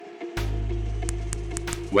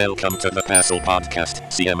Welcome to the Passel Podcast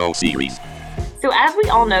CMO series. So as we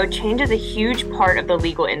all know, change is a huge part of the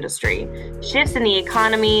legal industry. Shifts in the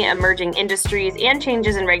economy, emerging industries, and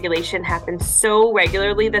changes in regulation happen so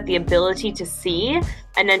regularly that the ability to see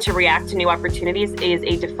and then to react to new opportunities is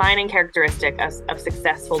a defining characteristic of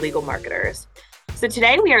successful legal marketers. So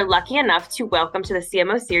today we are lucky enough to welcome to the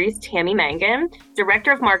CMO series Tammy Mangan,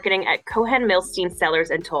 Director of Marketing at Cohen Milstein Sellers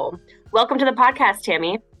Toll. Welcome to the podcast,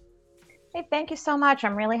 Tammy. Hey, thank you so much.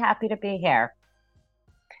 I'm really happy to be here.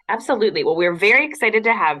 Absolutely. Well, we're very excited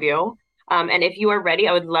to have you. And if you are ready,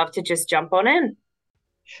 I would love to just jump on in.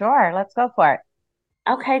 Sure. Let's go for it.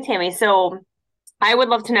 Okay, Tammy. So I would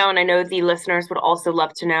love to know, and I know the listeners would also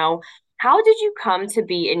love to know, how did you come to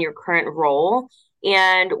be in your current role?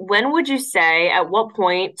 And when would you say, at what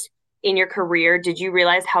point in your career did you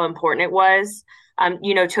realize how important it was,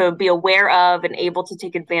 to be aware of and able to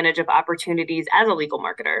take advantage of opportunities as a legal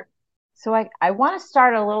marketer? So I want to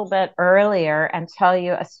start a little bit earlier and tell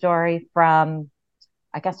you a story from,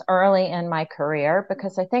 I guess, early in my career,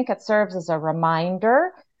 because I think it serves as a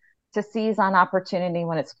reminder to seize on opportunity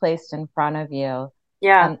when it's placed in front of you.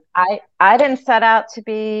 Yeah. I didn't set out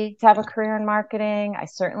to have a career in marketing. I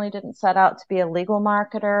certainly didn't set out to be a legal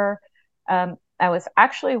marketer. I was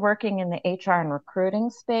actually working in the HR and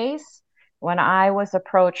recruiting space when I was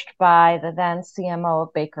approached by the then CMO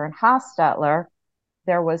of Baker and Hostetler.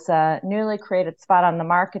 There was a newly created spot on the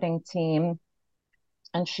marketing team,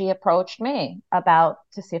 and she approached me to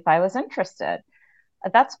see if I was interested.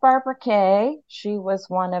 That's Barbara Kay. She was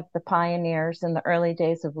one of the pioneers in the early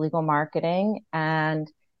days of legal marketing.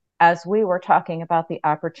 And as we were talking about the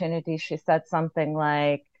opportunity, she said something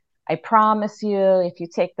like, I promise you, if you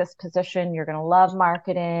take this position, you're going to love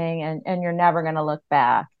marketing and you're never going to look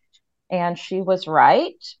back. And she was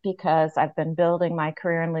right, because I've been building my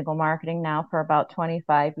career in legal marketing now for about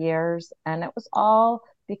 25 years. And it was all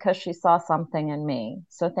because she saw something in me.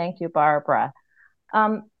 So thank you, Barbara.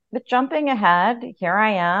 But jumping ahead, here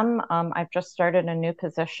I am. I've just started a new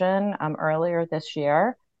position earlier this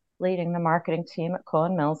year, leading the marketing team at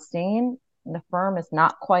Cohen Milstein. The firm is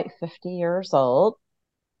not quite 50 years old,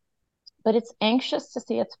 but it's anxious to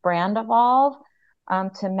see its brand evolve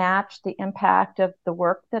to match the impact of the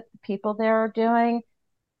work that the people there are doing.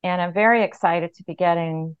 And I'm very excited to be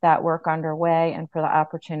getting that work underway and for the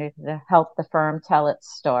opportunity to help the firm tell its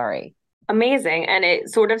story. Amazing. And it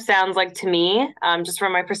sort of sounds like, to me, just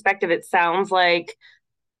from my perspective, it sounds like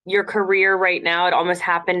your career right now, it almost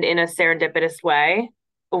happened in a serendipitous way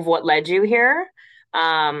of what led you here.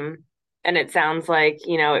 And it sounds like,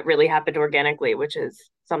 it really happened organically, which is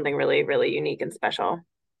something really, really unique and special.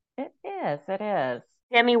 It is.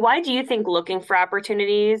 Tammy, why do you think looking for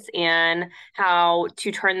opportunities and how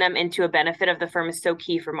to turn them into a benefit of the firm is so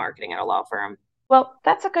key for marketing at a law firm? Well,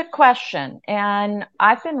 that's a good question. And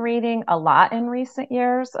I've been reading a lot in recent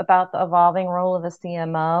years about the evolving role of the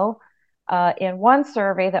CMO. In one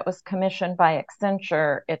survey that was commissioned by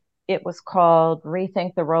Accenture, it was called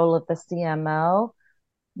Rethink the Role of the CMO.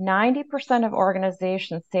 90% of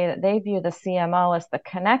organizations say that they view the CMO as the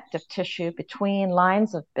connective tissue between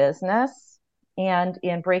lines of business and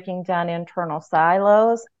in breaking down internal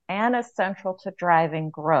silos, and as central to driving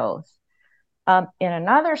growth. In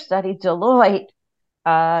another study, Deloitte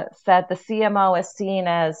said the CMO is seen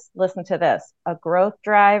as, listen to this, a growth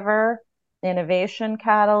driver, innovation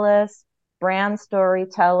catalyst, brand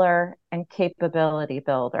storyteller, and capability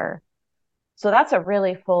builder. So that's a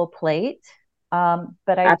really full plate. But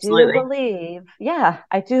I Absolutely.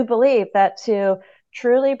 do believe that to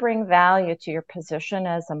truly bring value to your position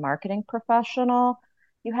as a marketing professional,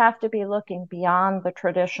 you have to be looking beyond the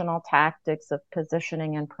traditional tactics of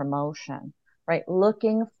positioning and promotion, right?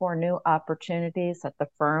 Looking for new opportunities at the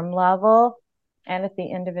firm level and at the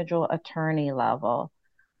individual attorney level.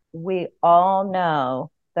 We all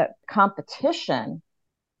know that competition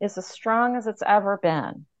is as strong as it's ever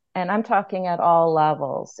been. And I'm talking at all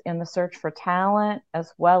levels, in the search for talent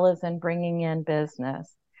as well as in bringing in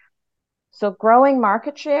business. So growing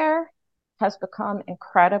market share has become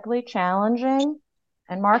incredibly challenging,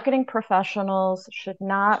 and marketing professionals should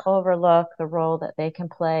not overlook the role that they can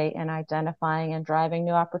play in identifying and driving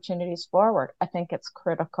new opportunities forward. I think it's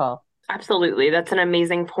critical. Absolutely. That's an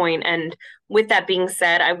amazing point. And with that being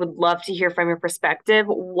said, I would love to hear from your perspective.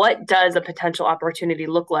 What does a potential opportunity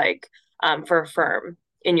look like for a firm,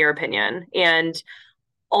 in your opinion? And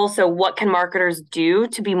also, what can marketers do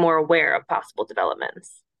to be more aware of possible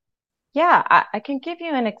developments? Yeah, I can give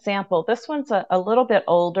you an example. This one's a little bit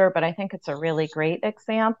older, but I think it's a really great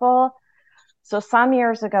example. So some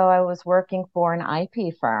years ago, I was working for an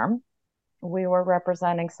IP firm. We were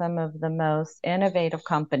representing some of the most innovative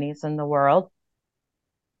companies in the world.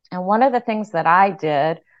 And one of the things that I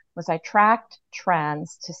did was I tracked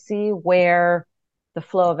trends to see where the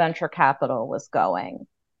flow of venture capital was going.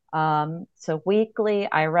 So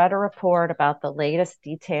weekly, I read a report about the latest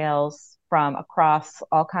details from across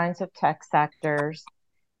all kinds of tech sectors.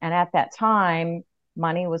 And at that time,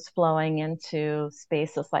 money was flowing into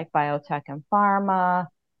spaces like biotech and pharma,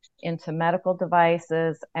 into medical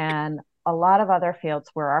devices, and a lot of other fields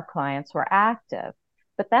where our clients were active.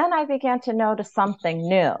 But then I began to notice something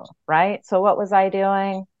new, right? So what was I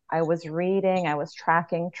doing? I was reading, I was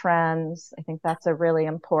tracking trends. I think that's a really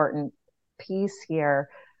important piece here.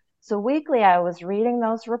 So weekly, I was reading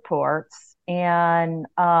those reports, and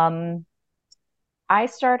I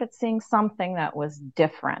started seeing something that was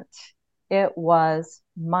different. It was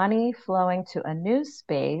money flowing to a new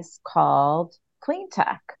space called clean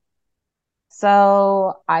tech.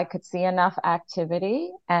 So I could see enough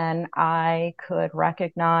activity, and I could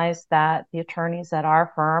recognize that the attorneys at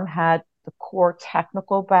our firm had the core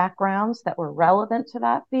technical backgrounds that were relevant to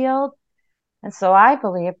that field. And so I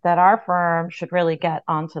believed that our firm should really get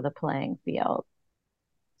onto the playing field.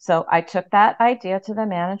 So I took that idea to the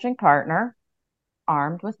managing partner,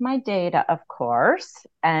 armed with my data, of course,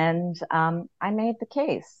 and I made the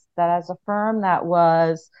case that as a firm that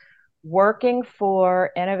was working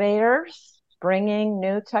for innovators, bringing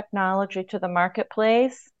new technology to the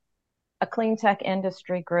marketplace, a clean tech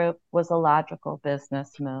industry group was a logical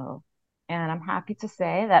business move. And I'm happy to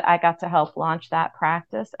say that I got to help launch that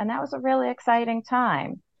practice. And that was a really exciting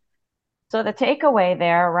time. So the takeaway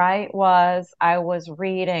there, right, was I was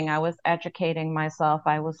reading, I was educating myself,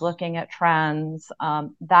 I was looking at trends.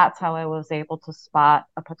 That's how I was able to spot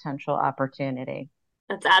a potential opportunity.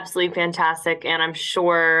 That's absolutely fantastic. And I'm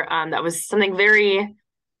sure that was something very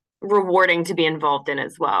rewarding to be involved in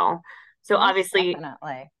as well. So Most obviously,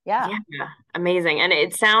 definitely. Yeah. yeah, amazing. And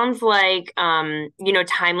it sounds like,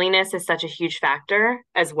 timeliness is such a huge factor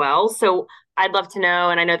as well. So I'd love to know,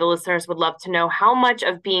 and I know the listeners would love to know, how much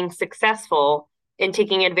of being successful in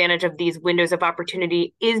taking advantage of these windows of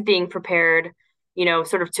opportunity is being prepared,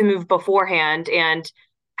 sort of to move beforehand, and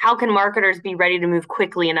how can marketers be ready to move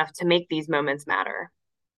quickly enough to make these moments matter?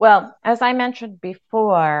 Well, as I mentioned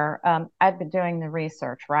before, I've been doing the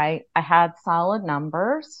research, right? I had solid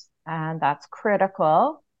numbers, and that's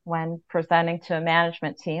critical when presenting to a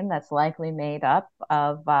management team that's likely made up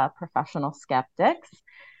of professional skeptics.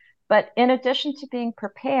 But in addition to being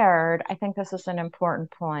prepared, I think this is an important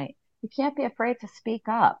point. You can't be afraid to speak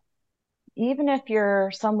up. Even if you're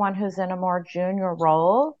someone who's in a more junior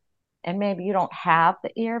role and maybe you don't have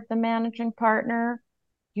the ear of the managing partner,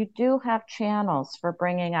 you do have channels for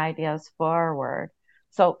bringing ideas forward.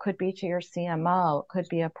 So it could be to your CMO, it could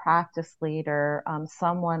be a practice leader,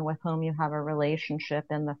 someone with whom you have a relationship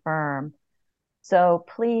in the firm. So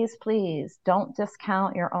please, please don't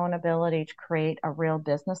discount your own ability to create a real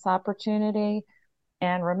business opportunity.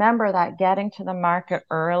 And remember that getting to the market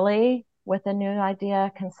early with a new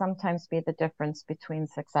idea can sometimes be the difference between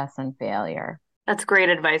success and failure. That's great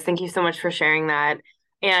advice. Thank you so much for sharing that.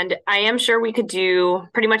 And I am sure we could do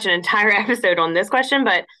pretty much an entire episode on this question,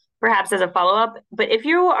 but perhaps as a follow-up. But if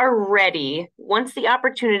you are ready, once the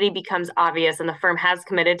opportunity becomes obvious and the firm has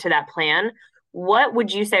committed to that plan, what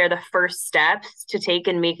would you say are the first steps to take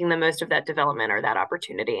in making the most of that development or that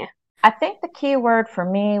opportunity? I think the key word for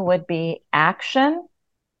me would be action.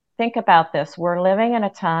 Think about this. We're living in a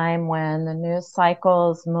time when the news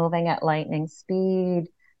cycle is moving at lightning speed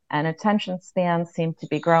and attention spans seem to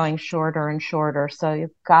be growing shorter and shorter. So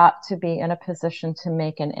you've got to be in a position to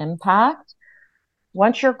make an impact.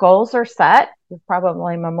 Once your goals are set, you've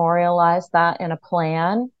probably memorialized that in a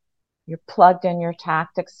plan. You're plugged in your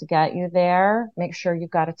tactics to get you there. Make sure you've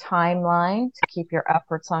got a timeline to keep your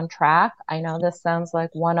efforts on track. I know this sounds like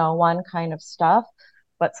 101 kind of stuff,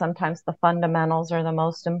 but sometimes the fundamentals are the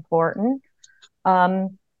most important.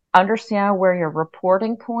 Understand where your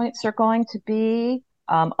reporting points are going to be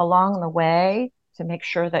along the way to make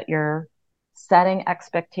sure that you're setting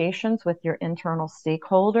expectations with your internal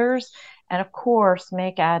stakeholders. And of course,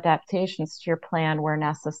 make adaptations to your plan where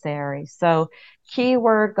necessary. So,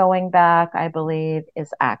 keyword going back, I believe,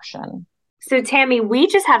 is action. So, Tammy, we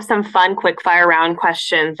just have some fun quick fire round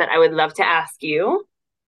questions that I would love to ask you.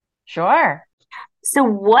 Sure. So,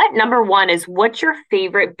 number one is, what's your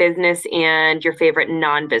favorite business and your favorite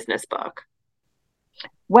non-business book?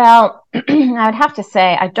 Well, I would have to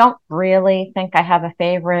say, I don't really think I have a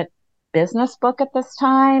favorite business book at this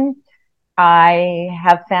time. I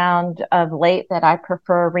have found of late that I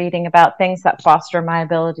prefer reading about things that foster my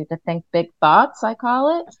ability to think big thoughts, I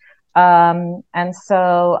call it. And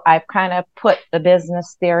so I've kind of put the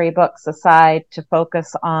business theory books aside to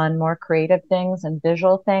focus on more creative things and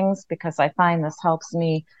visual things because I find this helps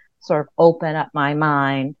me sort of open up my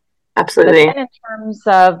mind. But Absolutely. then in terms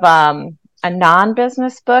of a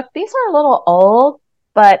non-business book, these are a little old,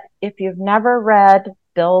 but if you've never read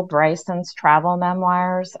Bill Bryson's travel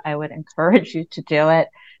memoirs, I would encourage you to do it.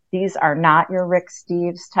 These are not your Rick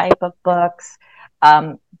Steves type of books.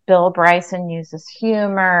 Um, Bill Bryson uses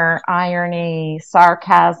humor, irony,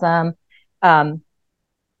 sarcasm um,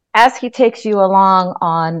 as he takes you along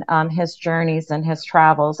on his journeys and his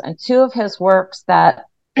travels. And two of his works that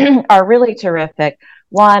are really terrific.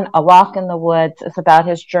 One, A Walk in the Woods, is about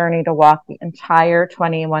his journey to walk the entire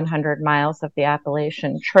 2,100 miles of the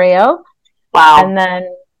Appalachian Trail. Wow. And then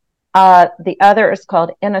the other is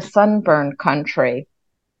called In a Sunburned Country.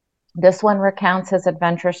 This one recounts his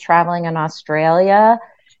adventures traveling in Australia,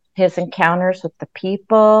 his encounters with the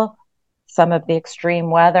people, some of the extreme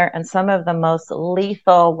weather, and some of the most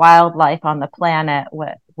lethal wildlife on the planet,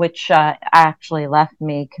 which actually left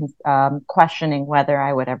me questioning whether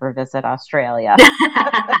I would ever visit Australia.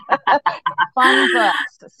 Fun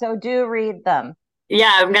books, so do read them.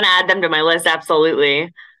 Yeah, I'm gonna add them to my list.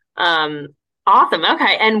 Absolutely. Um, awesome.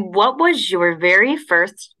 Okay. And what was your very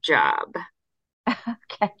first job?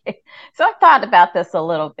 Okay. So I thought about this a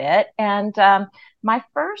little bit. And my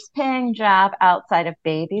first paying job outside of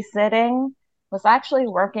babysitting was actually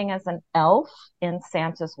working as an elf in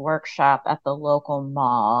Santa's workshop at the local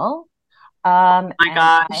mall. My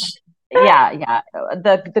And gosh. yeah,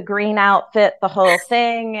 the green outfit, the whole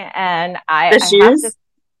thing. And The I have to, shoes?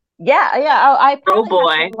 yeah, I Oh probably had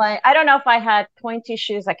some boy. like, I don't know if I had pointy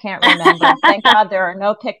shoes. I can't remember. Thank God there are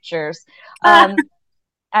no pictures. Uh, Um,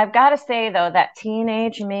 I've got to say though, that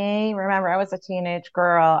teenage me, remember I was a teenage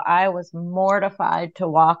girl. I was mortified to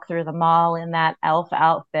walk through the mall in that elf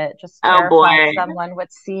outfit, just oh terrified boy. someone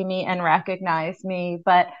would see me and recognize me.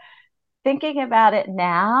 But thinking about it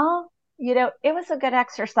now, it was a good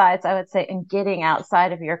exercise, I would say, in getting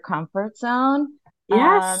outside of your comfort zone.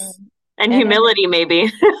 Um, Yes. And and in the, humility,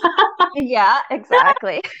 maybe. yeah,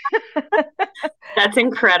 exactly. That's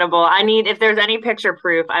incredible. If there's any picture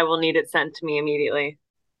proof, I will need it sent to me immediately.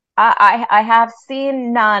 I have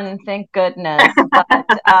seen none, thank goodness.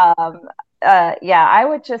 But yeah, I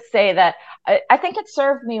would just say that I think it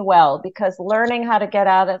served me well because learning how to get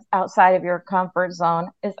outside of your comfort zone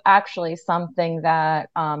is actually something that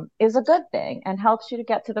is a good thing and helps you to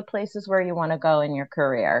get to the places where you want to go in your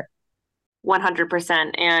career.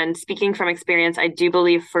 100%. And speaking from experience, I do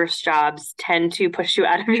believe first jobs tend to push you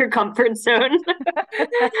out of your comfort zone.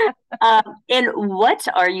 And what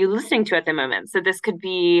are you listening to at the moment? So this could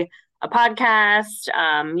be a podcast,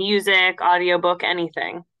 music, audiobook,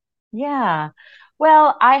 anything. Yeah.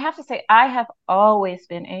 Well, I have to say, I have always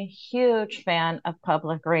been a huge fan of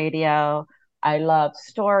public radio. I love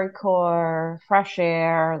StoryCorps, Fresh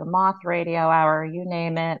Air, the Moth Radio Hour, you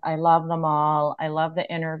name it. I love them all. I love the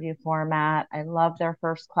interview format. I love their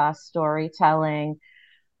first class storytelling.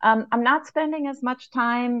 I'm not spending as much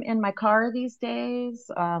time in my car these days,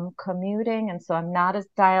 commuting, and so I'm not as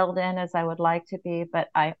dialed in as I would like to be, but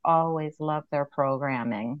I always love their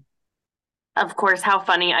programming. Of course, how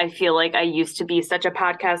funny. I feel like I used to be such a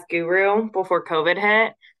podcast guru before COVID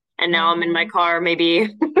hit. And now I'm in my Hmm. car maybe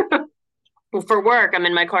for work, I'm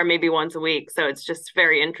in my car maybe once a week. So it's just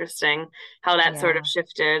very interesting how that sort of Yeah,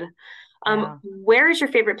 shifted. yeah. Where is your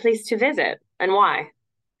favorite place to visit and why?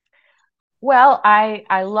 Well,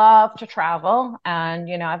 I love to travel and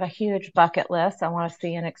I have a huge bucket list. I want to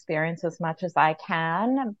see and experience as much as I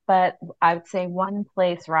can, but I would say one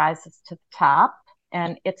place rises to the top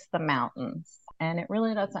and it's the mountains. And it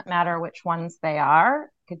really doesn't matter which ones they are. It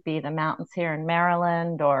could be the mountains here in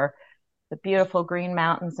Maryland or the beautiful Green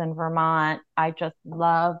Mountains in Vermont. I just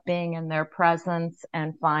love being in their presence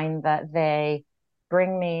and find that they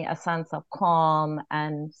bring me a sense of calm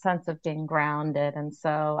and sense of being grounded. And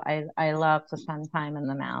so I love to spend time in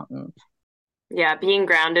the mountains. Yeah, being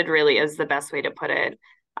grounded really is the best way to put it.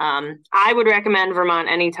 I would recommend Vermont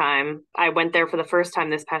anytime. I went there for the first time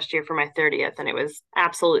this past year for my 30th, and it was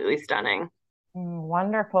absolutely stunning.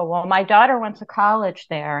 Wonderful. Well, my daughter went to college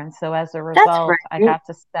there. And so as a That's result, I right. got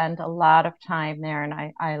to spend a lot of time there and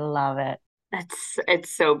I love it.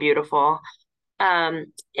 It's so beautiful. And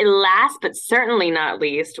last but certainly not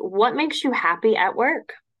least, what makes you happy at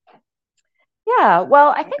work? Yeah, well,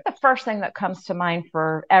 I think the first thing that comes to mind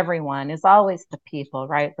for everyone is always the people,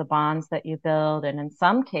 right? The bonds that you build, and in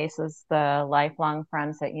some cases, the lifelong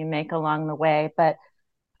friends that you make along the way. But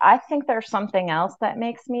I think there's something else that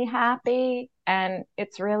makes me happy, and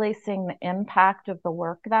it's really seeing the impact of the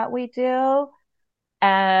work that we do.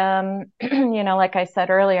 Like I said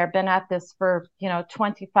earlier, I've been at this for,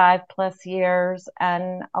 25 plus years.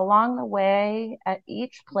 And along the way, at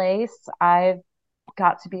each place, I've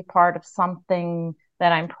got to be part of something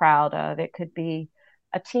that I'm proud of. It could be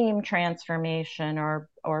a team transformation or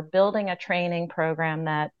building a training program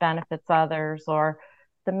that benefits others, or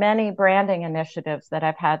the many branding initiatives that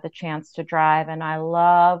I've had the chance to drive. And I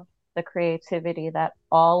love the creativity that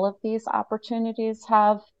all of these opportunities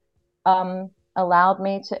have allowed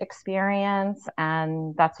me to experience.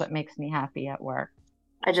 And that's what makes me happy at work.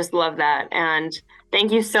 I just love that. And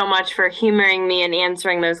thank you so much for humoring me and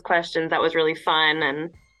answering those questions. That was really fun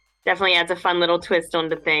and definitely adds a fun little twist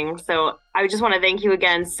onto things. So I just want to thank you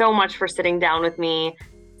again so much for sitting down with me,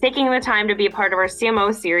 taking the time to be a part of our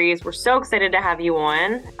CMO series. We're so excited to have you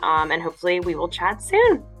on, and hopefully we will chat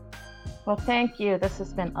soon. Well, thank you. This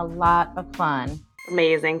has been a lot of fun.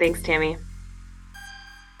 Amazing. Thanks, Tammy.